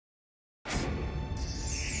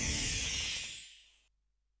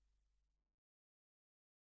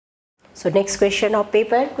So next question of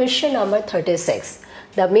paper, question number 36.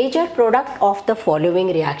 The major product of the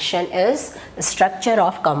following reaction is structure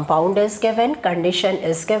of compound is given, condition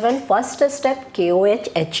is given. First step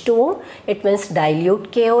KOH H2O, it means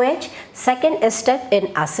dilute KOH. Second step in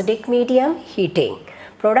acidic medium, heating.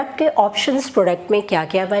 Product के options product में क्या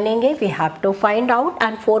क्या बनेंगे we have to find out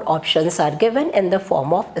and 4 options are given in the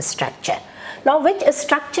form of structure. Now which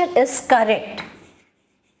structure is correct?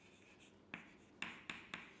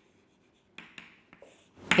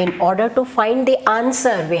 In order to find the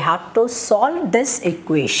answer, we have to solve this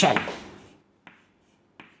equation.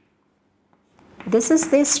 This is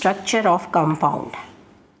the structure of compound.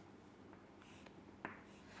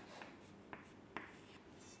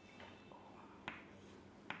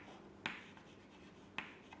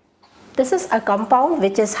 This is a compound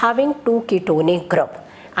which is having 2 ketonic group,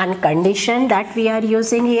 and condition that we are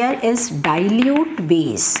using here is dilute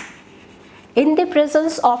base. In the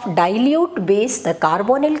presence of dilute base, the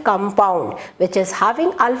carbonyl compound which is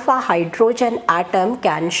having alpha hydrogen atom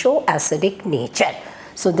can show acidic nature.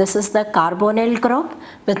 So this is the carbonyl group.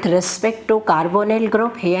 With respect to carbonyl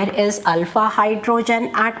group, here is alpha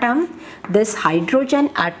hydrogen atom. This hydrogen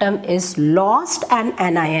atom is lost and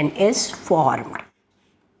anion is formed.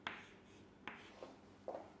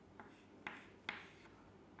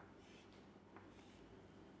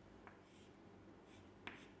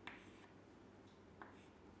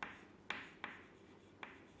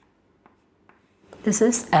 This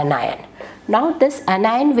is anion. Now this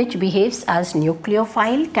anion which behaves as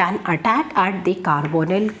nucleophile can attack at the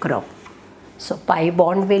carbonyl group. So pi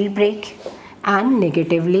bond will break and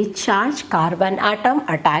negatively charged carbon atom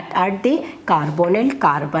attack at the carbonyl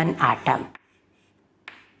carbon atom.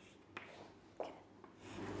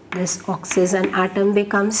 This oxygen atom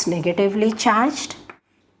becomes negatively charged.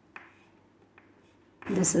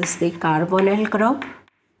 This is the carbonyl group,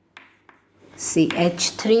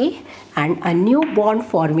 CH3, and a new bond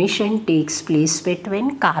formation takes place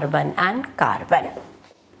between carbon and carbon.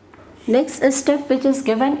 Next step which is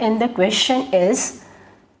given in the question is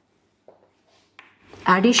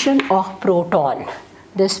addition of proton.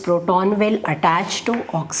 This proton will attach to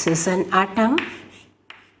oxygen atom.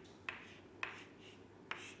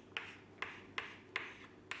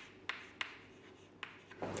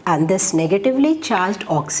 And this negatively charged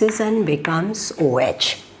oxygen becomes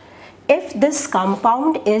OH. If this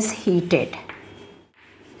compound is heated,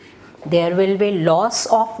 there will be loss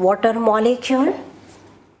of water molecule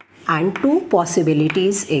and 2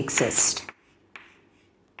 possibilities exist.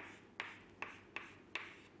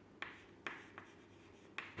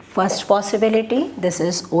 First possibility, this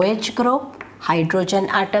is OH group, hydrogen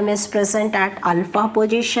atom is present at alpha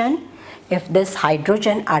position. If this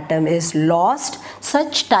hydrogen atom is lost,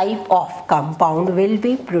 such type of compound will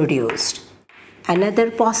be produced. Another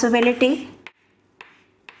possibility,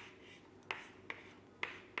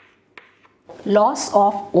 loss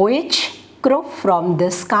of OH group from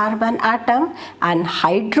this carbon atom and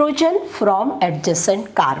hydrogen from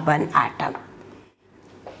adjacent carbon atom.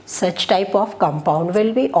 Such type of compound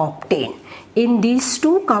will be obtained. In these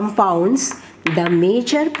 2 compounds, the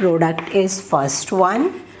major product is first one,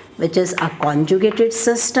 which is a conjugated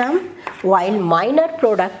system, while minor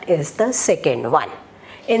product is the second one.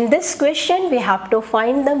 In this question, we have to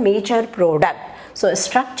find the major product. So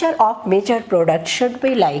structure of major product should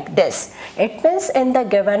be like this. It means in the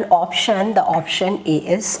given option, the option A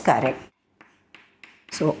is correct.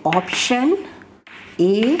 So option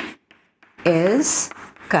A is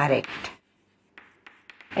correct.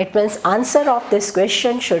 It means answer of this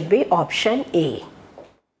question should be option A.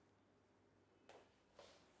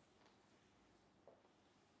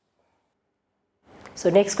 So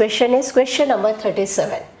next question is question number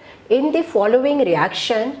 37. In the following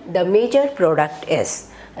reaction, the major product is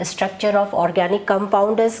a structure of organic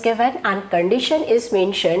compound is given and condition is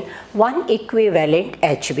mentioned 1 equivalent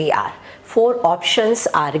HBr. 4 options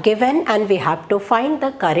are given and we have to find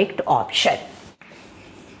the correct option.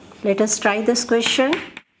 Let us try this question.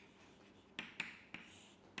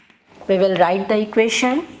 We will write the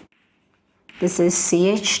equation. This is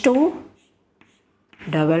CH2.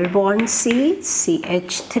 Double bond C,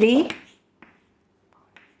 CH3,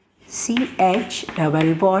 CH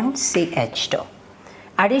double bond CH2.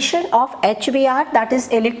 Addition of HBr, that is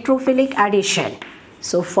electrophilic addition.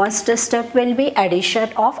 So first step will be addition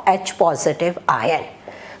of H positive ion.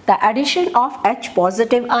 The addition of H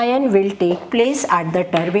positive ion will take place at the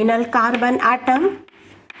terminal carbon atom,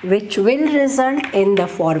 which will result in the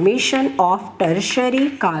formation of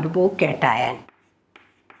tertiary carbocation.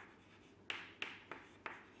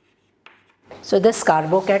 So this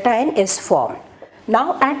carbocation is formed.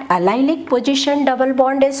 Now at allylic position double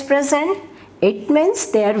bond is present. It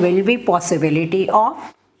means there will be possibility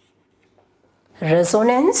of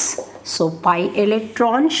resonance. So pi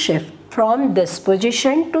electron shift from this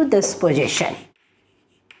position to this position.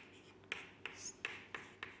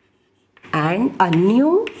 And a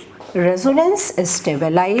new resonance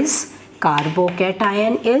stabilized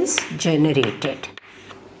carbocation is generated.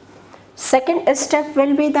 Second step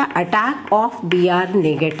will be the attack of Br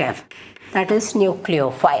negative, that is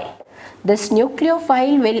nucleophile. This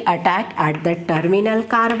nucleophile will attack at the terminal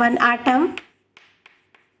carbon atom,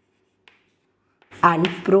 and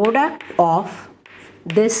product of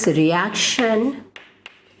this reaction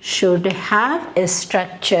should have a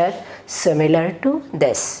structure similar to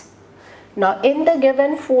this. Now in the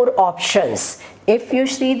given 4 options, if you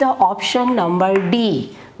see the option number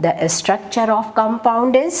D, the structure of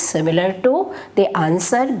compound is similar to the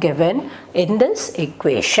answer given in this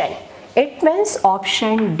equation. It means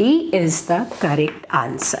option D is the correct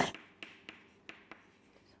answer.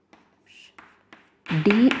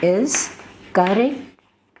 D is correct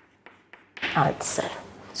answer.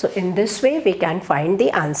 So in this way we can find the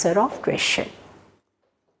answer of question.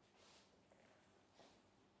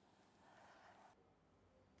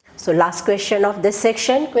 So last question of this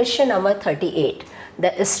section, question number 38.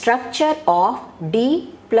 The structure of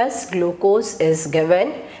D plus glucose is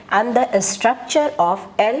given and the structure of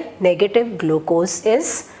L negative glucose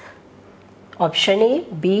is option A,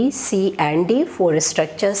 B, C and D. 4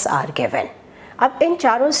 structures are given. अब इन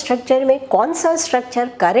चारों structure में कौन सा structure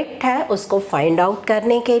correct है उसको find out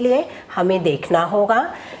करने के लिए हमें देखना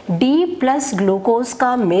होगा D प्लस ग्लूकोज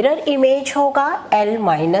का मिरर इमेज होगा L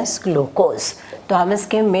माइनस ग्लूकोज. तो हम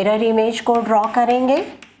इसके मिरर इमेज को ड्रॉ करेंगे.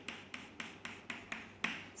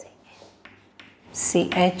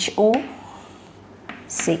 CHO,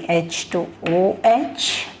 CH2OH.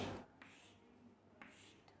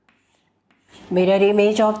 Mirror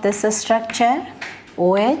image of this structure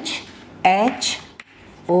OH, H,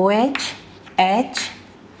 OH, H,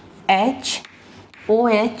 H,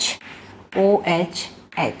 OH, OH,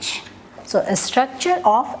 H. So a structure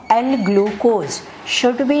of L-glucose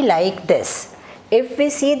should be like this. If we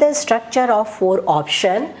see the structure of 4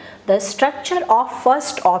 option, the structure of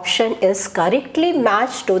first option is correctly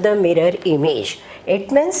matched to the mirror image.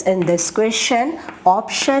 It means in this question,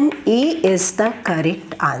 option E is the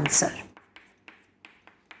correct answer.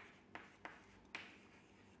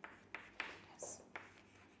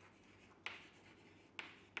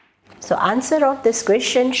 So answer of this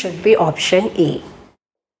question should be option E.